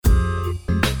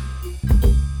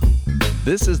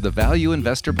This is the Value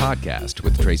Investor Podcast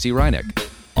with Tracy Reinick.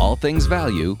 All things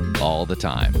value, all the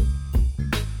time.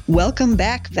 Welcome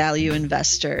back, value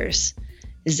investors.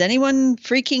 Is anyone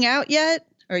freaking out yet?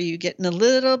 Are you getting a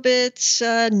little bit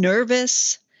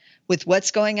nervous with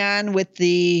what's going on with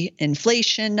the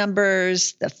inflation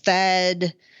numbers, the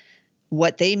Fed,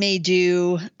 what they may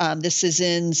do? This is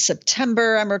in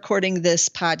September. I'm recording this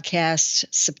podcast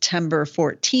September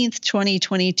 14th,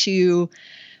 2022.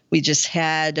 We just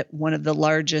had one of the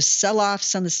largest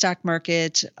sell-offs on the stock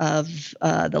market of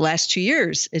the last 2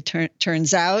 years, it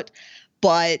turns out.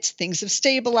 But things have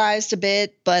stabilized a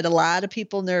bit, but a lot of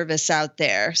people nervous out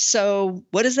there. So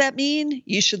what does that mean?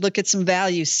 You should look at some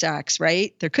value stocks,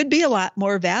 right? There could be a lot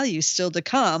more value still to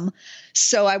come.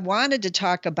 So I wanted to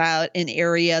talk about an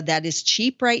area that is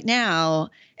cheap right now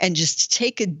and just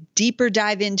take a deeper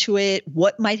dive into it.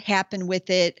 What might happen with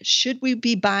it? Should we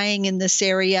be buying in this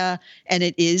area? And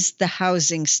it is the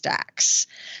housing stocks.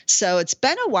 So it's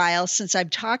been a while since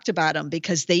I've talked about them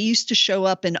because they used to show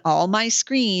up in all my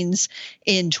screens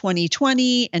in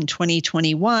 2020 and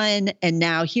 2021. And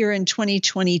now here in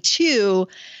 2022,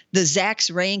 the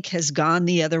Zacks rank has gone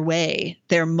the other way.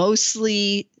 They're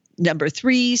mostly number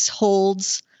 3s,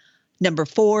 holds, number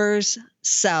 4s,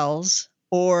 sells,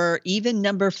 or even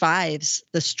number 5s,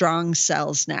 the strong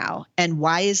sells now. And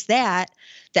why is that?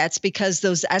 That's because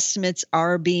those estimates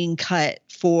are being cut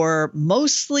for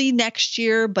mostly next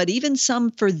year, but even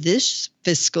some for this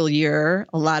fiscal year.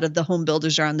 A lot of the home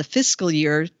builders are on the fiscal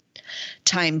year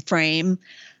time frame,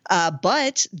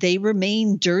 but they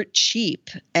remain dirt cheap.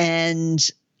 And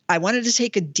I wanted to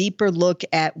take a deeper look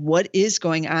at what is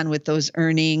going on with those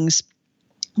earnings,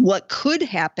 what could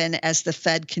happen as the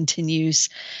Fed continues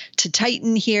to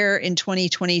tighten here in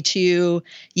 2022.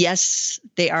 Yes,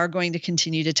 they are going to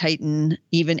continue to tighten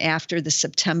even after the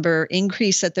September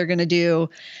increase that they're going to do.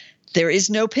 There is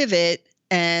no pivot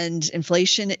and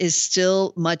inflation is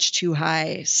still much too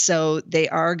high. So they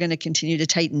are going to continue to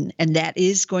tighten, and that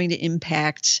is going to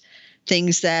impact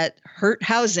things that hurt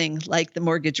housing, like the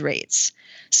mortgage rates.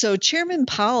 So Chairman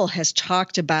Powell has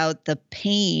talked about the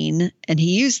pain, and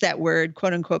he used that word,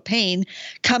 quote unquote, pain,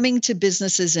 coming to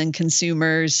businesses and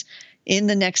consumers in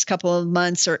the next couple of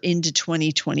months or into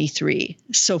 2023.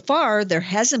 So far, there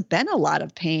hasn't been a lot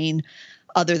of pain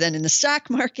other than in the stock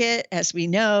market, as we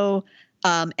know,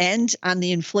 and on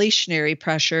the inflationary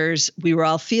pressures. We were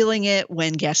all feeling it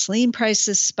when gasoline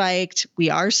prices spiked. We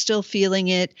are still feeling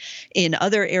it in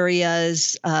other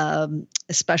areas,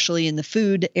 especially in the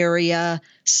food area.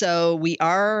 So we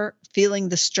are feeling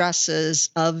the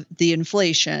stresses of the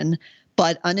inflation,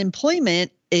 but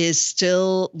unemployment is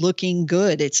still looking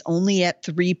good. It's only at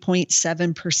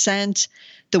 3.7%.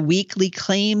 The weekly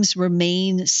claims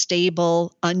remain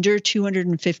stable, under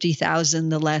 250,000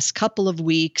 the last couple of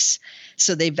weeks.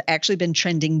 So they've actually been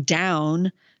trending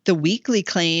down. The weekly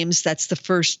claims, that's the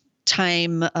first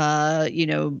time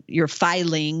you're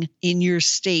filing in your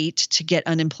state to get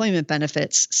unemployment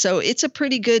benefits. So it's a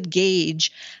pretty good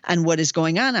gauge on what is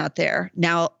going on out there.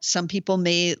 Now, some people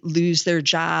may lose their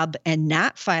job and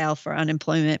not file for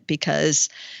unemployment because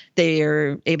they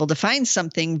are able to find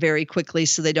something very quickly,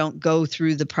 so they don't go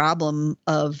through the problem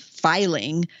of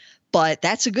filing. But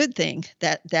that's a good thing.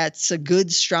 That's a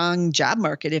good, strong job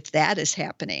market if that is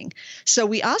happening. So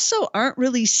we also aren't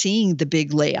really seeing the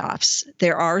big layoffs.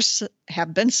 There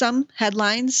have been some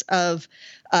headlines of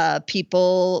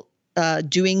people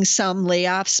doing some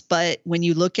layoffs, but when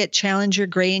you look at Challenger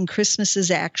Gray and Christmas's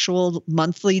actual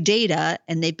monthly data,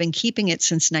 and they've been keeping it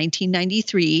since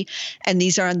 1993, and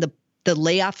these are on the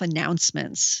layoff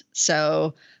announcements.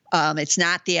 So it's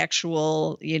not the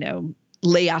actual,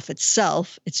 layoff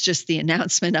itself. It's just the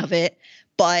announcement of it,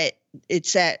 but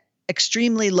it's at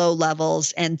extremely low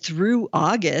levels, and through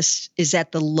August is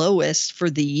at the lowest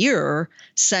for the year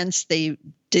since they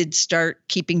did start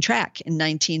keeping track in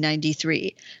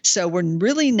 1993. So we're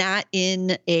really not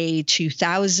in a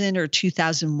 2000 or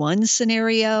 2001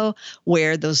 scenario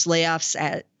where those layoffs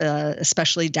at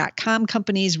especially .com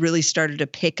companies really started to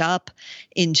pick up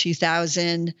in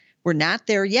 2000. We're not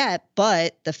there yet,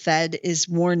 but the Fed is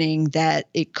warning that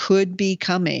it could be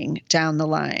coming down the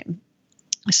line.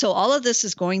 So all of this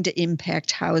is going to impact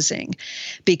housing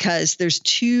because there's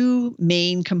two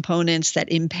main components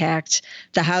that impact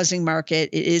the housing market.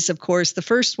 It is, of course, the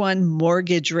first one,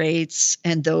 mortgage rates,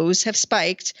 and those have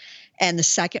spiked. And the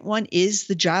second one is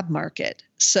the job market.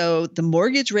 So the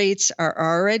mortgage rates are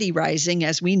already rising.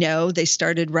 As we know, they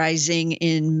started rising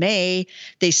in May.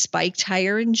 They spiked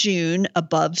higher in June,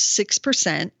 above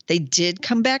 6%. They did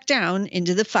come back down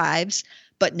into the 5s,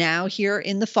 But now here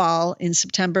in the fall, in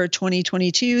September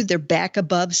 2022, they're back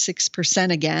above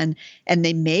 6% again, and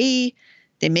they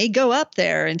may go up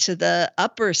there into the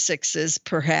upper sixes,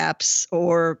 perhaps,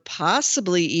 or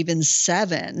possibly even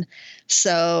 7.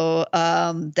 So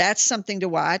that's something to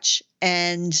watch.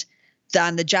 And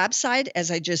on the job side, as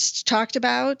I just talked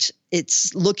about,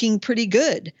 it's looking pretty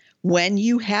good. When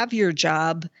you have your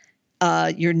job,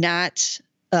 you're not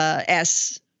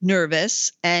as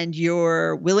nervous, and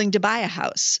you're willing to buy a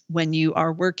house when you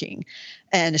are working.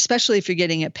 And especially if you're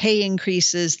getting pay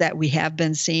increases that we have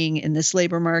been seeing in this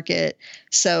labor market.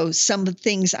 So some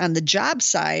things on the job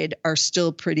side are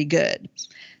still pretty good.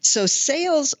 So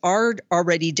sales are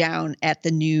already down at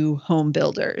the new home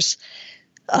builders.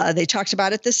 They talked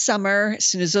about it this summer. As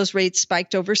soon as those rates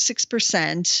spiked over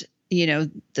 6%,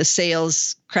 the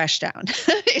sales crashed down.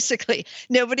 Basically,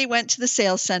 nobody went to the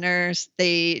sales centers.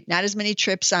 Not as many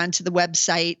trips onto the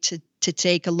website to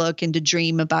take a look and to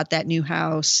dream about that new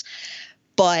house.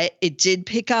 But it did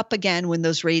pick up again when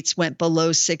those rates went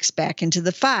below 6 back into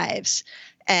the 5s.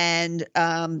 And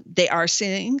they are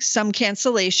seeing some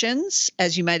cancellations,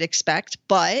 as you might expect,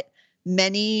 but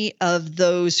many of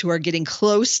those who are getting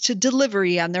close to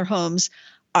delivery on their homes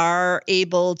are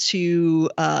able to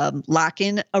lock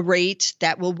in a rate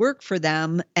that will work for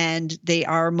them, and they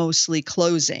are mostly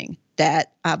closing.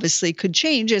 That obviously could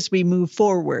change as we move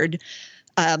forward.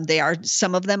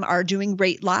 Some of them are doing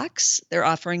rate locks. They're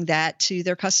offering that to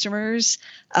their customers.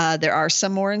 There are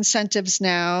some more incentives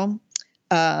now,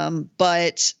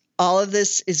 but all of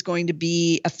this is going to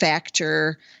be a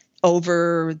factor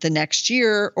over the next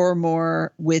year or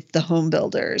more with the home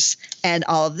builders. And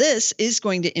all of this is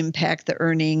going to impact the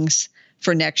earnings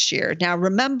for next year. Now,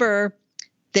 remember,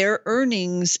 their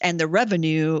earnings and the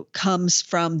revenue comes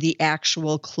from the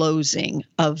actual closing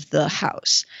of the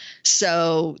house.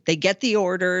 So they get the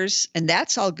orders, and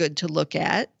that's all good to look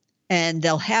at. And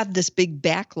they'll have this big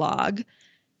backlog.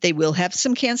 They will have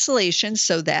some cancellations,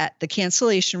 so that the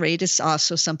cancellation rate is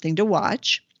also something to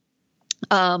watch.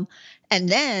 And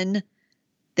then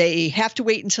they have to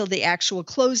wait until the actual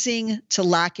closing to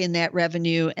lock in that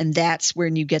revenue, and that's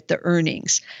when you get the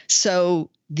earnings. So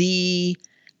the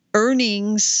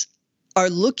earnings are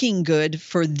looking good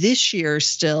for this year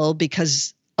still,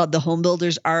 because the home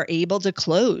builders are able to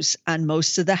close on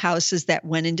most of the houses that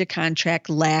went into contract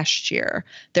last year.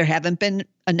 There haven't been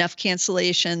enough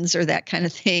cancellations or that kind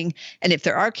of thing. And if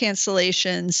there are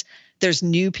cancellations, there's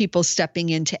new people stepping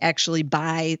in to actually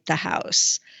buy the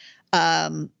house.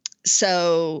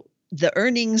 So the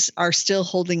earnings are still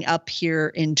holding up here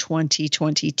in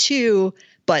 2022,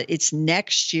 but it's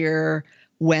next year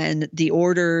when the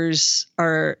orders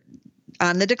are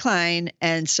on the decline.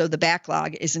 And so the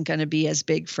backlog isn't going to be as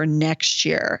big for next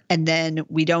year. And then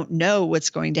we don't know what's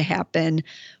going to happen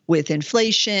with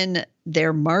inflation,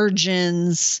 their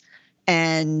margins,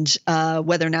 and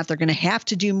whether or not they're going to have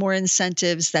to do more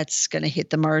incentives. That's going to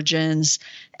hit the margins,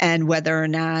 and whether or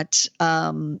not,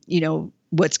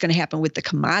 what's going to happen with the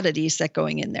commodities that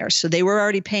going in there. So they were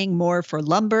already paying more for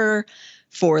lumber,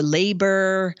 for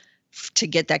labor, to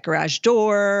get that garage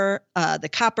door. The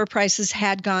copper prices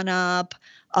had gone up,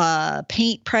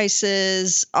 paint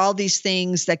prices, all these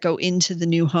things that go into the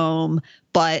new home,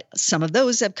 but some of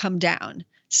those have come down.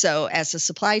 So as the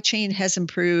supply chain has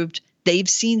improved, they've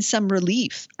seen some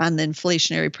relief on the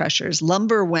inflationary pressures.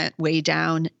 Lumber went way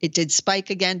down. It did spike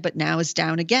again, but now is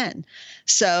down again.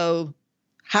 So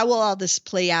how will all this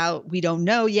play out? We don't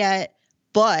know yet,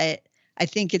 but I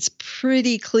think it's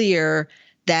pretty clear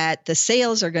that the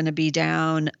sales are going to be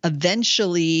down.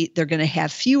 Eventually, they're going to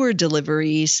have fewer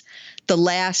deliveries. The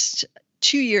last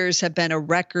 2 years have been a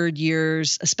record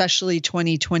years, especially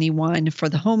 2021 for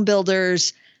the home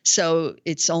builders. So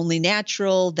it's only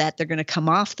natural that they're going to come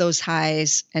off those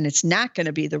highs, and it's not going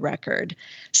to be the record.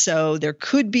 So there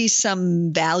could be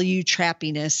some value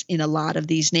trappiness in a lot of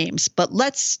these names. But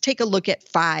let's take a look at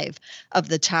 5 of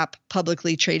the top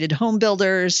publicly traded home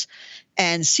builders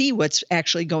and see what's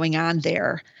actually going on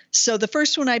there. So the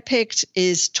first one I picked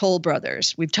is Toll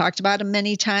Brothers. We've talked about them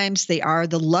many times. They are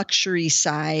the luxury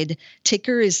side.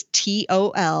 Ticker is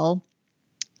TOL.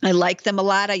 I like them a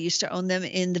lot. I used to own them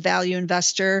in the Value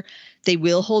Investor. They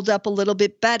will hold up a little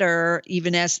bit better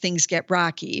even as things get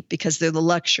rocky, because they're the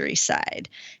luxury side.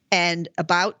 And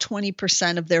about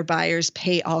 20% of their buyers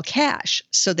pay all cash.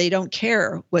 So they don't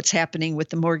care what's happening with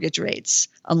the mortgage rates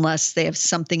unless they have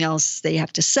something else they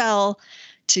have to sell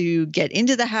to get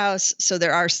into the house. So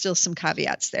there are still some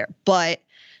caveats there, but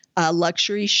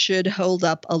luxury should hold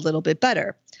up a little bit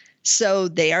better. So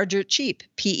they are dirt cheap,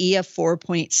 PE of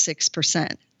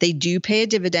 4.6%. They do pay a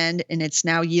dividend, and it's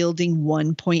now yielding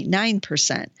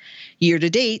 1.9%. Year to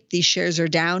date, these shares are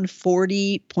down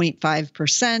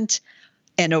 40.5%.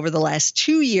 And over the last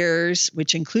 2 years,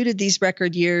 which included these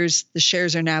record years, the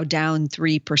shares are now down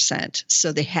 3%.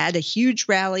 So they had a huge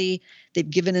rally. They've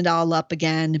given it all up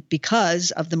again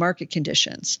because of the market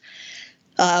conditions.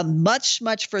 Much,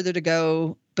 much further to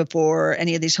go before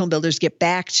any of these home builders get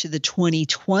back to the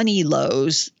 2020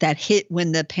 lows that hit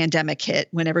when the pandemic hit,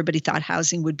 when everybody thought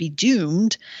housing would be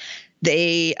doomed.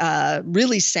 They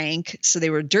really sank. So they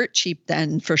were dirt cheap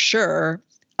then for sure.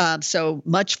 So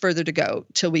much further to go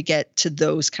till we get to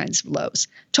those kinds of lows.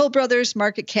 Toll Brothers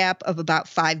market cap of about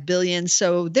 $5 billion.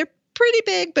 So they're pretty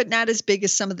big, but not as big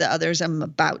as some of the others I'm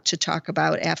about to talk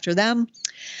about after them,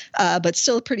 but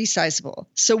still pretty sizable.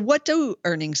 So what do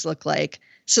earnings look like?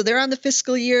 So they're on the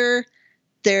fiscal year,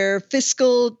 they're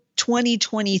fiscal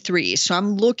 2023. So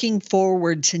I'm looking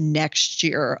forward to next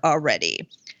year already.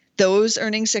 Those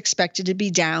earnings expected to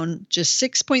be down just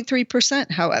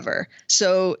 6.3%, however.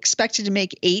 So expected to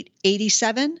make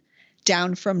 $887,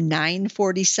 down from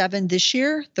 $947 this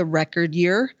year, the record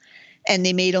year. And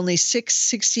they made only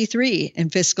 $663 in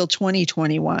fiscal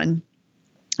 2021.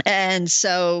 And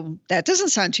so that doesn't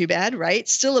sound too bad, right?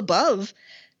 Still above,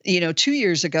 2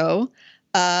 years ago,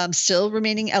 still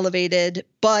remaining elevated,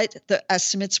 but the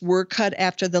estimates were cut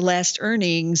after the last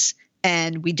earnings.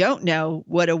 And we don't know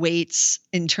what awaits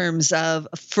in terms of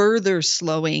a further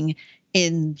slowing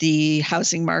in the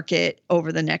housing market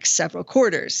over the next several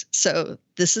quarters. So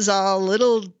this is all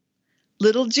little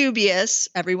dubious.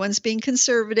 Everyone's being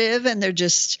conservative and they're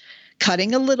just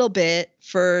cutting a little bit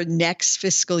for next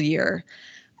fiscal year.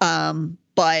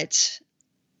 But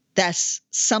that's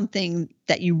something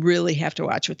that you really have to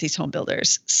watch with these home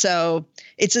builders. So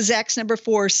it's a Zacks number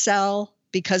 4 sell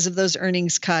because of those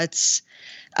earnings cuts.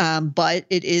 But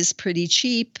it is pretty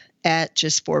cheap at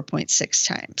just 4.6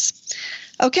 times.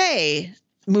 Okay,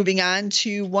 moving on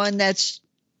to one that's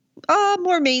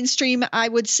more mainstream, I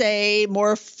would say,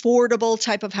 more affordable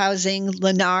type of housing,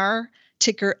 Lennar,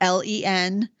 ticker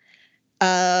LEN.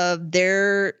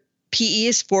 Their PE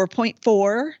is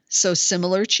 4.4, so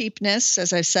similar cheapness.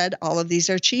 As I've said, all of these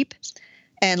are cheap.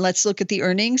 And let's look at the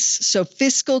earnings. So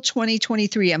fiscal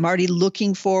 2023, I'm already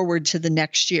looking forward to the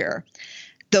next year.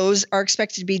 Those are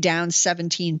expected to be down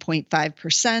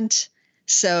 17.5%.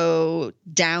 So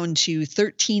down to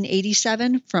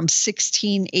 1387 from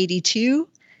 1682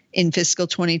 in fiscal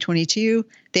 2022.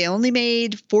 They only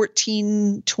made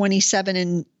 1427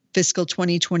 in fiscal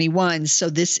 2021. So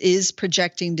this is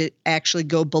projecting to actually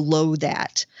go below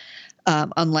that.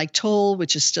 Unlike Toll,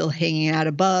 which is still hanging out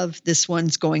above, this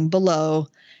one's going below.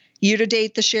 Year to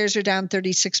date, the shares are down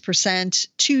 36%.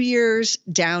 2 years,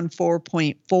 down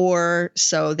 4.4.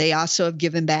 So they also have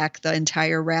given back the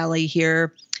entire rally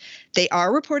here. They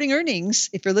are reporting earnings.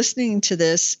 If you're listening to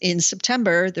this in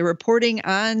September, they're reporting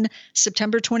on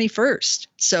September 21st.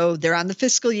 So they're on the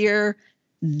fiscal year.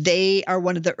 They are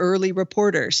one of the early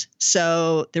reporters.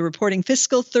 So they're reporting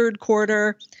fiscal third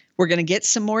quarter. We're going to get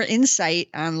some more insight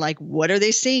on what are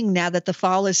they seeing now that the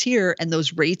fall is here and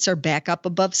those rates are back up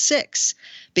above 6,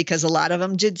 because a lot of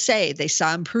them did say they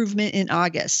saw improvement in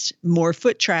August, more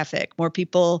foot traffic, more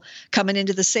people coming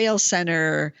into the sales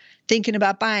center, thinking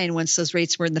about buying once those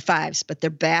rates were in the 5s, but they're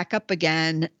back up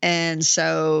again. And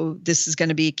so this is going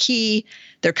to be key.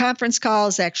 Their conference call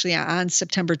is actually on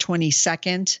September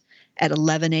 22nd. At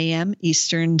 11 a.m.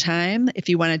 Eastern time. If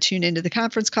you want to tune into the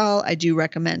conference call, I do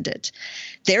recommend it.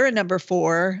 They're a number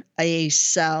 4, a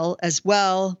sell as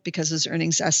well, because those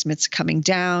earnings estimates coming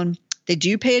down. They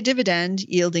do pay a dividend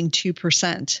yielding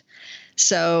 2%.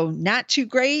 So not too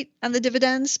great on the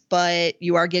dividends, but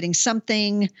you are getting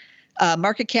something.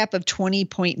 Market cap of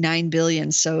 $20.9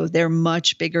 billion. So they're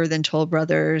much bigger than Toll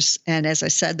Brothers. And as I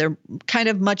said, they're kind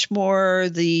of much more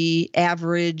the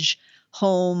average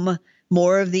home,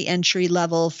 more of the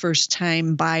entry-level,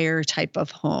 first-time buyer type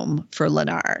of home for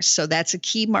Lennar. So that's a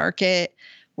key market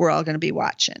we're all going to be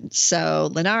watching. So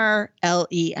Lennar,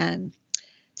 LEN.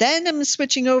 Then I'm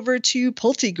switching over to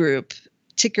PulteGroup,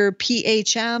 ticker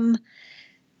PHM.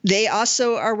 They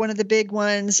also are one of the big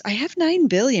ones. I have $9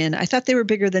 billion. I thought they were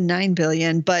bigger than $9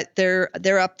 billion, but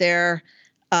they're up there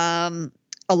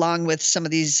along with some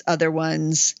of these other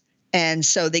ones. And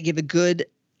so they give a good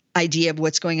idea of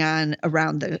what's going on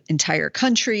around the entire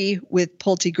country with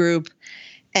PulteGroup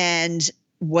and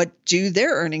what do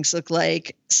their earnings look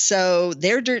like. So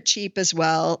they're dirt cheap as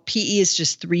well. PE is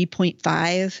just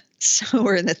 3.5. So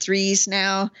we're in the 3s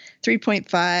now,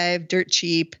 3.5, dirt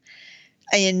cheap.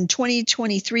 In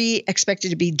 2023,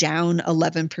 expected to be down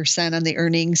 11% on the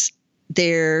earnings.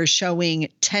 They're showing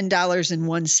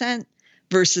 $10.01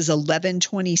 versus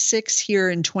 11.26 here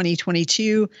in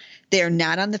 2022. They're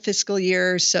not on the fiscal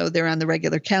year, so they're on the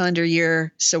regular calendar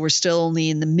year. So we're still only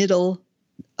in the middle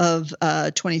of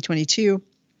 2022.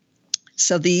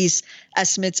 So these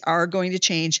estimates are going to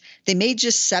change. They made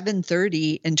just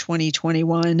 730 in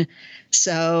 2021.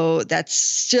 So that's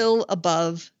still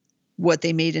above what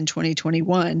they made in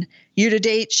 2021. Year to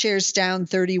date, shares down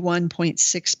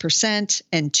 31.6%,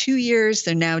 and 2 years,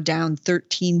 they're now down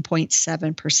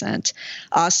 13.7%,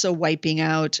 also wiping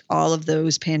out all of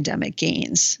those pandemic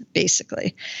gains,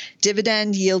 basically.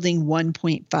 Dividend yielding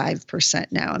 1.5%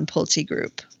 now in Pulte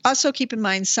Group. Also keep in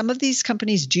mind, some of these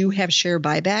companies do have share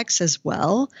buybacks as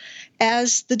well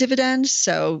as the dividend.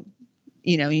 So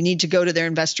you need to go to their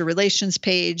investor relations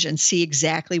page and see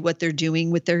exactly what they're doing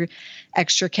with their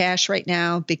extra cash right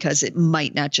now, because it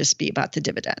might not just be about the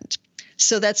dividend.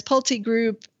 So that's Pulte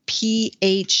Group.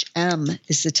 PHM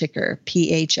is the ticker,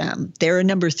 PHM. They're a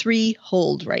number 3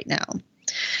 hold right now.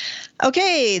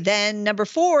 Okay, then number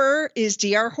 4 is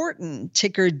D.R. Horton,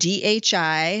 ticker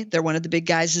DHI. They're one of the big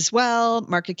guys as well.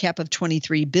 Market cap of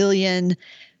 $23 billion.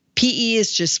 PE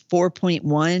is just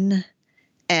 4.1.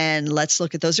 And let's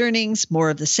look at those earnings, more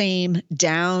of the same,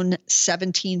 down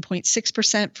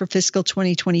 17.6% for fiscal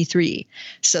 2023.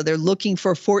 So they're looking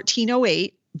for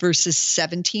 1408 versus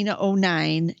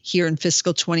 1709 here in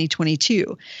fiscal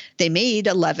 2022. They made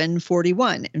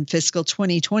 1141 in fiscal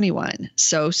 2021,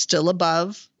 so still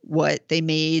above what they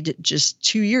made just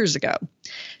 2 years ago.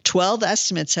 12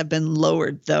 estimates have been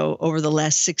lowered, though, over the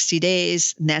last 60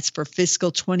 days, and that's for fiscal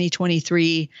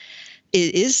 2023.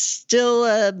 It is still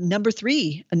a number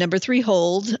 3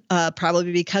 hold,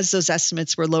 probably because those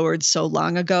estimates were lowered so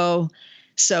long ago.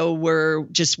 So we're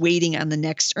just waiting on the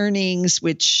next earnings,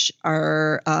 which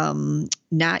are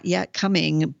not yet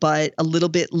coming, but a little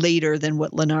bit later than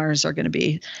what Lennar's are going to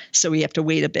be. So we have to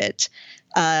wait a bit.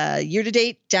 Year to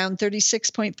date, down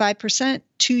 36.5%.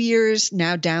 2 years,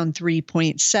 now down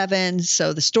 3.7%.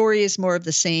 So the story is more of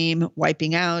the same,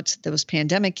 wiping out those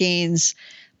pandemic gains.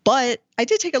 But I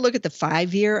did take a look at the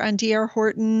 5-year on D.R.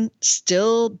 Horton,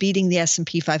 still beating the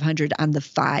S&P 500 on the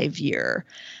 5-year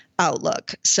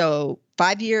outlook. So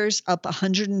 5 years up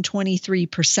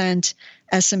 123%,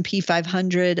 S&P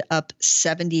 500 up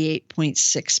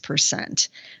 78.6%,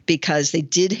 because they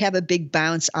did have a big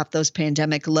bounce off those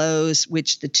pandemic lows,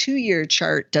 which the 2-year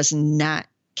chart does not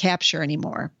capture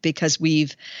anymore, because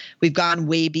we've gone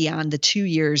way beyond the 2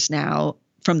 years now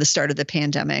from the start of the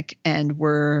pandemic, and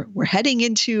we're heading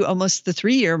into almost the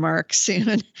 3-year mark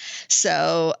soon.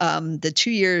 So the 2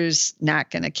 years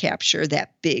not going to capture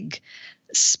that big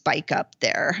spike up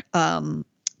there,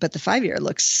 but the 5-year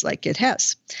looks like it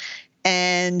has.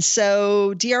 And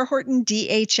so D.R. Horton,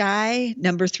 DHI,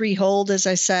 number 3 hold, as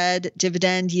I said,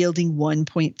 dividend yielding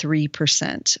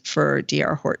 1.3% for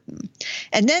D.R. Horton.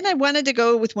 And then I wanted to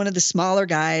go with one of the smaller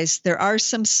guys. There are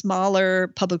some smaller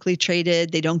publicly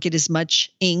traded. They don't get as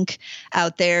much ink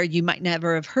out there. You might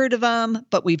never have heard of them,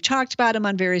 but we've talked about them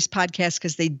on various podcasts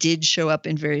because they did show up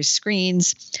in various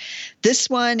screens. This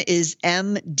one is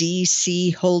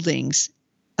MDC Holdings.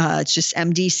 It's just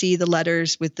MDC, the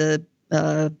letters with the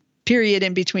period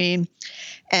in between,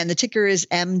 and the ticker is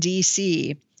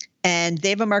MDC, and they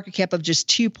have a market cap of just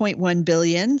 2.1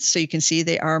 billion. So you can see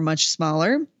they are much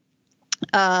smaller.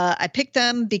 I picked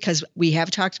them because we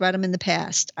have talked about them in the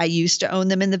past. I used to own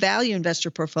them in the value investor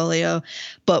portfolio,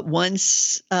 but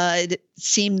once it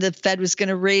seemed the Fed was going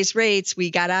to raise rates,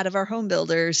 we got out of our home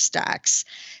builders stocks.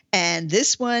 And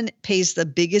this one pays the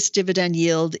biggest dividend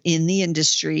yield in the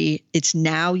industry. It's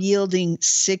now yielding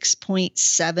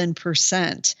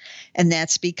 6.7%. And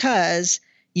that's because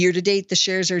year to date, the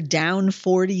shares are down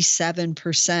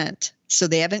 47%. So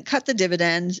they haven't cut the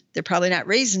dividend. They're probably not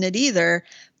raising it either.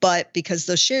 But because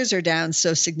those shares are down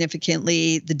so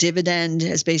significantly, the dividend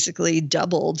has basically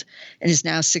doubled and is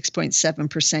now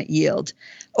 6.7% yield.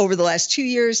 Over the last 2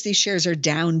 years, these shares are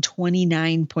down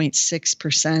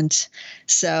 29.6%.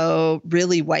 So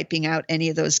really wiping out any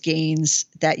of those gains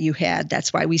that you had.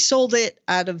 That's why we sold it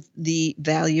out of the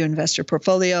value investor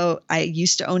portfolio. I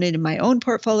used to own it in my own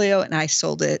portfolio, and I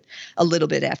sold it a little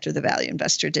bit after the value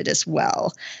investor did as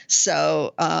well.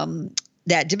 So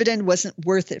that dividend wasn't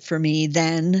worth it for me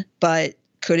then, but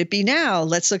could it be now?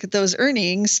 Let's look at those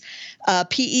earnings.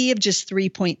 PE of just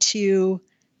 3.2.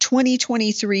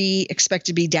 2023 expected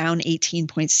to be down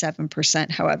 18.7%,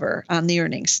 however, on the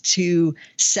earnings to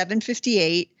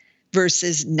 758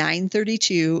 versus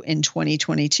 932 in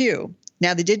 2022.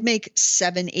 Now, they did make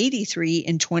 783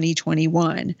 in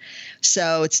 2021.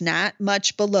 So it's not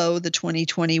much below the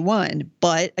 2021.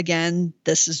 But again,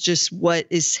 this is just what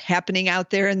is happening out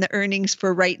there in the earnings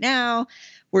for right now.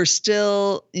 We're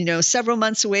still, several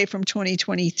months away from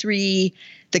 2023.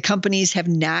 The companies have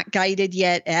not guided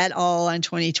yet at all on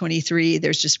 2023.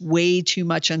 There's just way too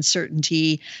much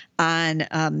uncertainty on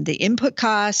the input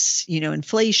costs,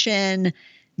 inflation,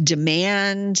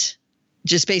 demand,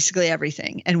 just basically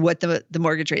everything, and what the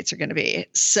mortgage rates are going to be.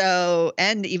 So,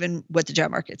 and even what the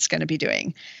job market's going to be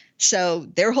doing. So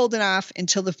they're holding off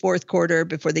until the fourth quarter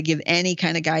before they give any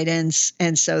kind of guidance.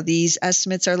 And so these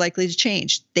estimates are likely to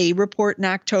change. They report in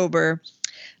October,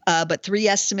 but 3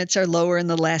 estimates are lower in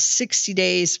the last 60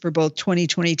 days for both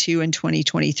 2022 and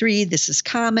 2023. This is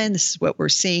common. This is what we're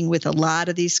seeing with a lot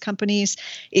of these companies.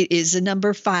 It is a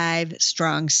number 5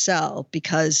 strong sell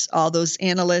because all those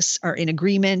analysts are in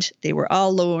agreement. They were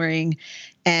all lowering.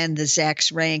 And the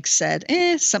Zacks rank said,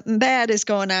 something bad is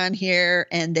going on here.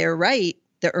 And they're right.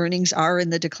 The earnings are in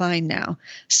the decline now.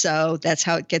 So that's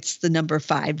how it gets the number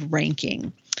 5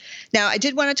 ranking. Now, I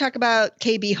did want to talk about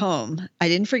KB Home. I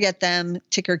didn't forget them,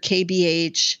 ticker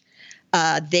KBH.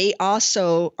 They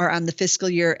also are on the fiscal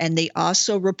year, and they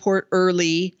also report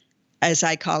early, as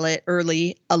I call it,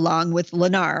 early, along with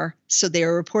Lennar. So they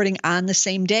are reporting on the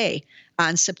same day,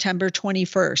 on September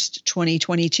 21st,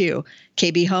 2022.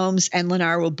 KB Homes and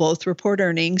Lennar will both report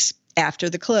earnings after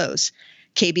the close.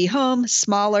 KB Home,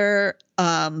 smaller,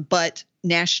 but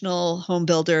national home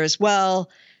builder as well.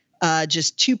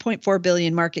 Just 2.4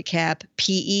 billion market cap.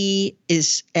 PE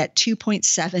is at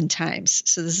 2.7 times.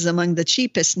 So this is among the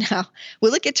cheapest now.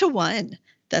 Will it get to 1?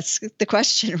 That's the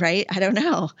question, right? I don't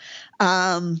know.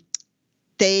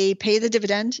 They pay the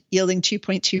dividend, yielding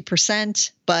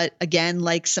 2.2%. But again,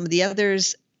 like some of the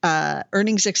others,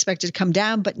 earnings expected to come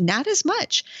down, but not as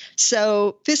much.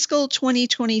 So fiscal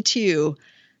 2022,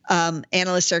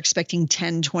 analysts are expecting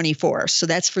 1024. So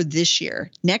that's for this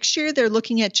year. Next year, they're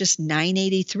looking at just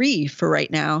 983 for right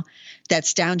now.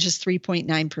 That's down just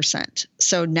 3.9%.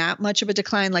 So not much of a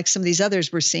decline like some of these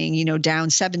others we're seeing,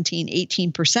 down 17,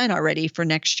 18% already for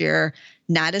next year.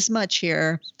 Not as much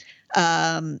here.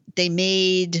 They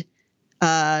made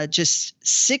just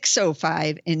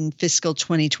 605 in fiscal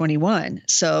 2021.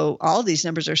 So all these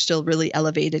numbers are still really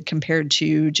elevated compared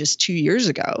to just 2 years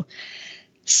ago.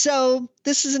 So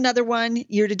this is another one,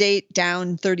 year to date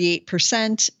down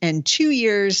 38%, and 2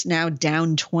 years now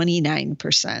down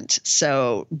 29%.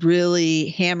 So really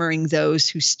hammering those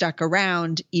who stuck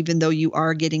around, even though you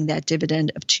are getting that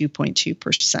dividend of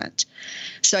 2.2%.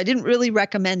 So I didn't really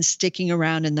recommend sticking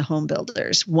around in the home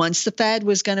builders. Once the Fed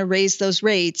was going to raise those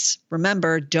rates,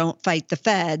 remember, don't fight the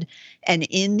Fed. And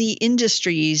in the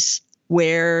industries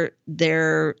where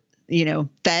they're,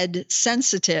 Fed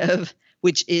sensitive,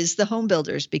 which is the home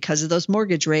builders, because of those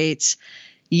mortgage rates,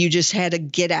 you just had to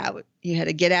get out. You had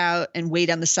to get out and wait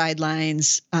on the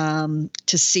sidelines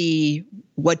to see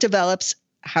what develops,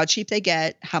 how cheap they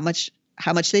get, how much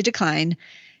they decline,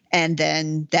 and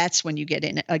then that's when you get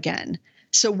in again.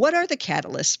 So what are the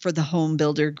catalysts for the home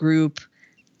builder group?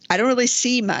 I don't really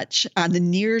see much on the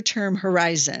near-term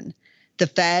horizon. The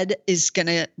Fed is going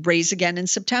to raise again in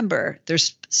September. They're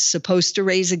supposed to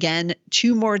raise again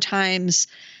 2 more times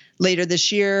later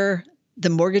this year.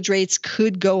 The mortgage rates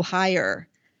could go higher.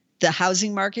 The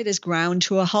housing market is ground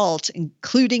to a halt,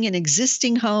 including in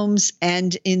existing homes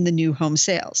and in the new home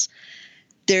sales.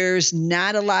 There's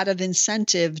not a lot of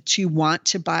incentive to want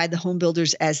to buy the home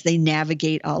builders as they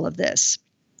navigate all of this.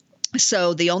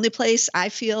 So the only place I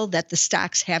feel that the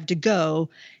stocks have to go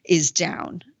is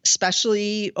down,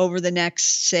 especially over the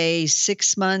next, say,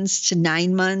 6 months to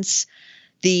 9 months.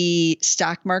 The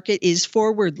stock market is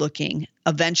forward looking.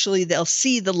 Eventually, they'll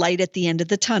see the light at the end of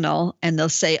the tunnel and they'll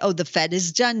say, oh, the Fed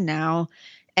is done now.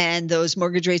 And those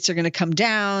mortgage rates are going to come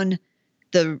down.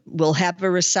 We'll have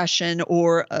a recession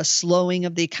or a slowing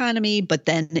of the economy, but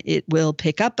then it will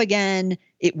pick up again.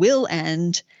 It will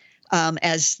end.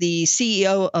 As the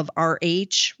CEO of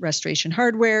RH, Restoration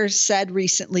Hardware, said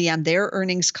recently on their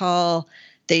earnings call,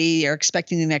 they are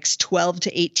expecting the next 12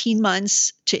 to 18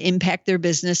 months to impact their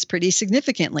business pretty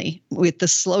significantly with the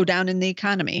slowdown in the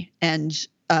economy. And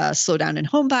slowdown in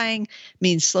home buying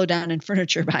means slowdown in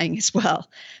furniture buying as well.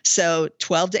 So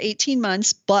 12 to 18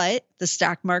 months, but the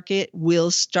stock market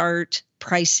will start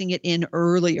pricing it in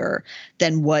earlier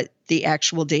than what the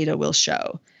actual data will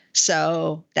show.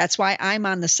 So that's why I'm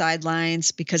on the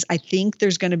sidelines, because I think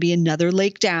there's going to be another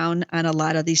leg down on a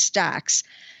lot of these stocks.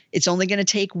 It's only going to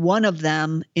take one of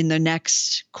them in the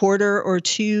next quarter or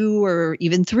 2 or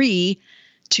even 3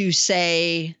 to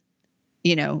say,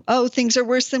 oh, things are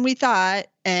worse than we thought,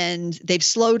 and they've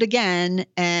slowed again,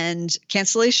 and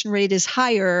cancellation rate is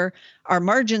higher, our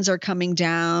margins are coming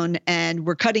down, and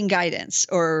we're cutting guidance,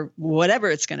 or whatever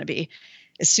it's going to be.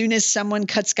 As soon as someone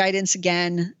cuts guidance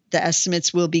again, the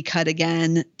estimates will be cut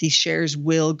again. These shares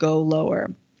will go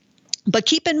lower. But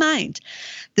keep in mind,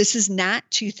 this is not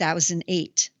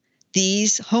 2008.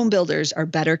 These home builders are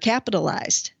better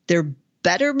capitalized. They're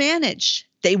better managed.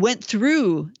 They went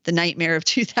through the nightmare of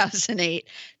 2008.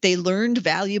 They learned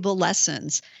valuable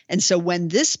lessons. And so when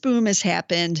this boom has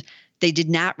happened, they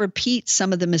did not repeat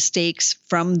some of the mistakes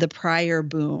from the prior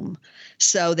boom.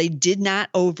 So they did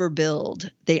not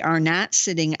overbuild. They are not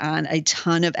sitting on a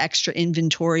ton of extra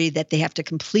inventory that they have to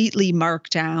completely mark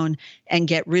down and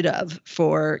get rid of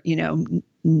for,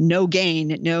 no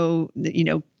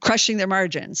gain, crushing their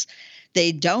margins.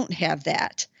 They don't have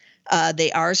that.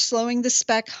 They are slowing the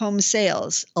spec home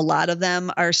sales. A lot of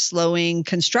them are slowing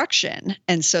construction.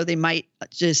 And so they might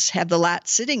just have the lot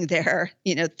sitting there.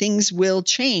 Things will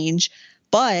change,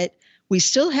 but we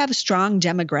still have strong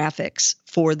demographics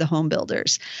for the home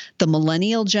builders. The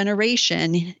millennial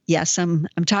generation, yes, I'm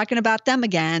talking about them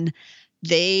again.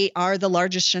 They are the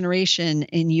largest generation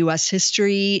in U.S.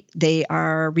 history. They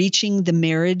are reaching the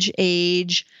marriage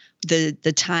age,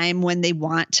 the time when they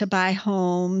want to buy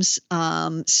homes.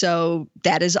 So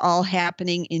that is all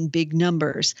happening in big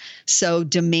numbers. So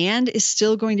demand is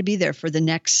still going to be there for the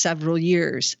next several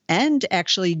years. And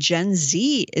actually, Gen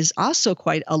Z is also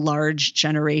quite a large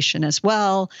generation as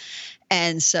well.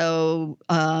 And so,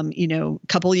 a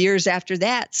couple years after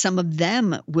that, some of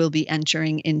them will be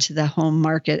entering into the home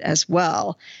market as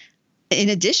well. In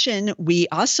addition, we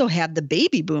also have the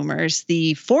baby boomers,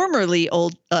 the formerly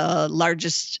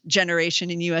largest generation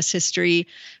in U.S. history,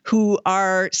 who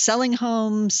are selling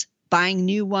homes, buying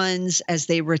new ones as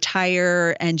they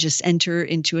retire and just enter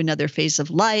into another phase of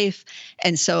life.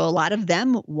 And so a lot of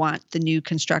them want the new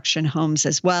construction homes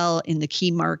as well in the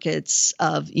key markets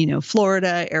of,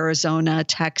 Florida, Arizona,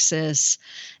 Texas,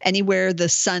 anywhere the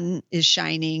sun is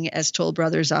shining, as Toll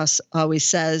Brothers always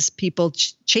says, people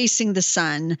chasing the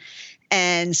sun.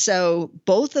 And so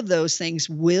both of those things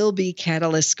will be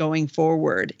catalysts going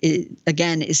forward. It,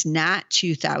 again, is not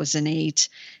 2008.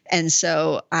 And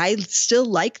so I still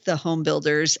like the home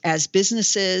builders as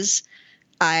businesses.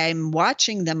 I'm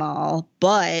watching them all,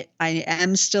 but I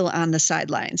am still on the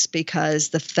sidelines because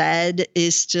the Fed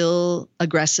is still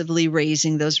aggressively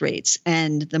raising those rates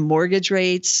and the mortgage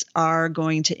rates are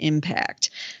going to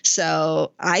impact.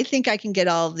 So I think I can get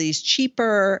all of these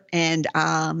cheaper and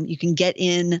you can get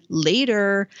in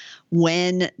later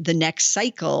when the next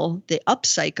cycle, the up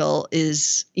cycle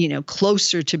is,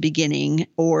 closer to beginning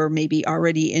or maybe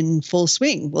already in full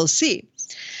swing. We'll see.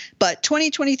 But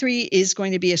 2023 is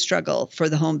going to be a struggle for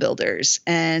the home builders.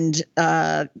 And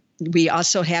we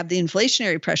also have the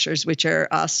inflationary pressures, which are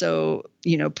also,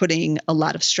 putting a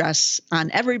lot of stress on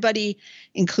everybody,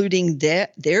 including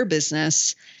their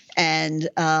business. And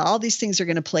all these things are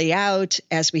going to play out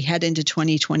as we head into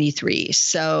 2023.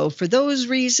 So for those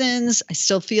reasons, I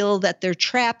still feel that there are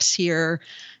traps here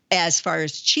as far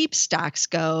as cheap stocks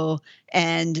go.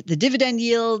 And the dividend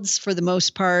yields, for the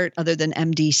most part, other than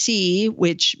MDC,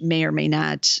 which may or may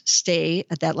not stay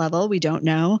at that level, we don't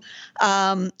know,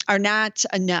 are not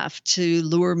enough to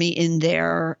lure me in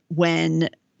there when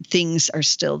things are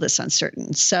still this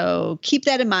uncertain. So keep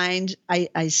that in mind.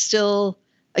 I still,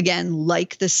 again,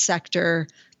 like this sector,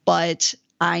 but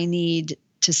I need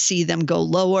to see them go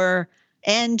lower.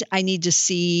 And I need to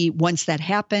see, once that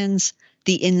happens,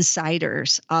 the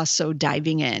insiders also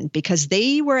diving in because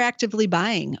they were actively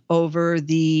buying over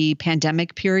the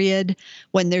pandemic period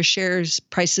when their shares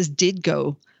prices did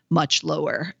go much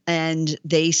lower and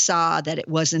they saw that it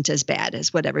wasn't as bad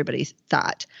as what everybody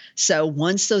thought. So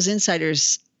once those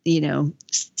insiders,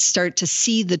 start to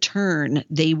see the turn,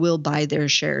 they will buy their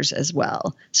shares as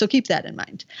well. So keep that in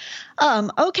mind.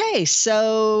 Okay,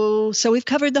 so we've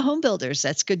covered the home builders.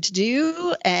 That's good to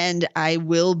do. And I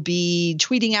will be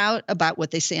tweeting out about what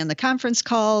they say on the conference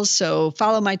calls. So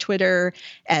follow my Twitter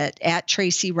at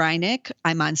Tracy Reinick.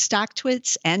 I'm on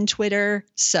StockTwits and Twitter.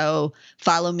 So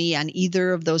follow me on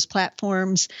either of those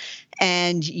platforms.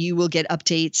 And you will get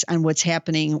updates on what's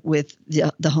happening with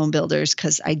the home builders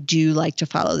because I do like to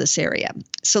follow this area.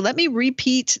 So let me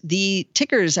repeat the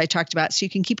tickers I talked about so you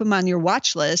can keep them on your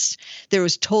watch list. There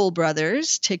was Toll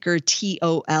Brothers, ticker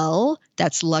TOL,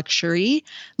 that's luxury.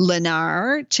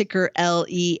 Lennar, ticker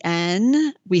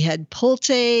LEN. We had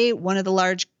Pulte, one of the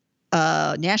large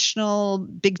national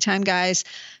big time guys.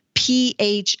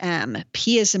 PHM,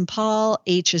 P as in Paul,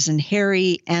 H as in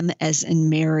Harry, M as in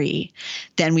Mary.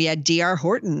 Then we had DR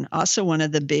Horton, also one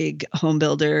of the big home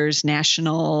builders,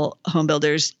 national home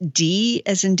builders, D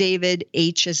as in David,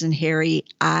 H as in Harry,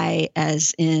 I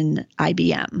as in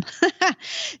IBM,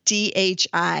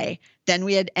 DHI. Then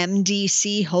we had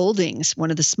MDC Holdings,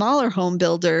 one of the smaller home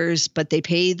builders, but they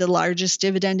pay the largest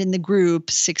dividend in the group,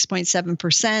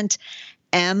 6.7%.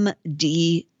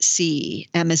 MDC.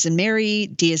 M as in Mary,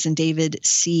 D as in David,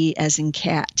 C as in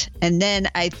cat. And then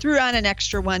I threw on an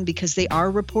extra one because they are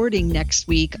reporting next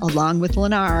week along with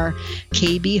Lennar.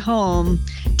 KB Home,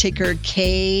 ticker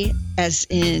K as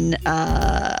in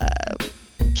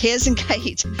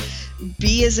kite,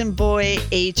 B as in boy,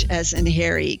 H as in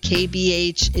Harry.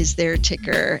 KBH is their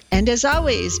ticker. And as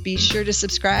always, be sure to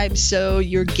subscribe so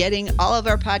you're getting all of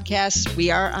our podcasts.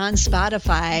 We are on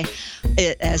Spotify,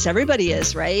 as everybody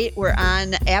is, right? We're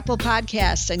on Apple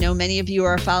Podcasts. I know many of you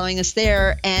are following us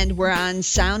there. And we're on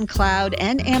SoundCloud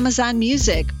and Amazon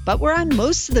Music. But we're on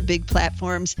most of the big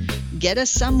platforms. Get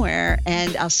us somewhere.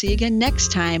 And I'll see you again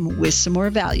next time with some more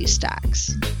value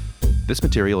stocks. This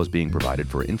material is being provided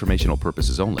for informational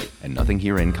purposes only, and nothing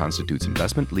herein constitutes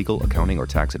investment, legal, accounting, or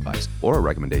tax advice, or a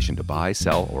recommendation to buy,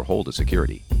 sell, or hold a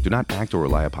security. Do not act or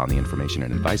rely upon the information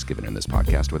and advice given in this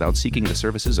podcast without seeking the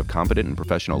services of competent and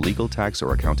professional legal, tax,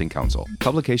 or accounting counsel.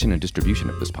 Publication and distribution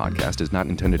of this podcast is not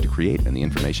intended to create, and the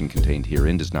information contained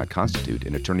herein does not constitute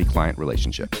an attorney-client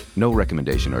relationship. No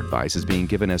recommendation or advice is being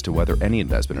given as to whether any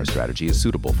investment or strategy is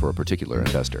suitable for a particular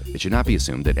investor. It should not be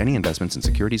assumed that any investments in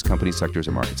securities, companies, sectors,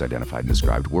 or markets identified and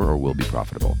described were or will be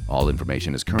profitable. All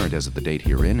information is current as of the date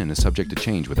herein and is subject to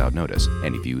change without notice.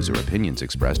 Any views or opinions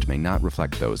expressed may not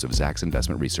reflect those of Zacks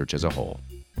Investment Research as a whole.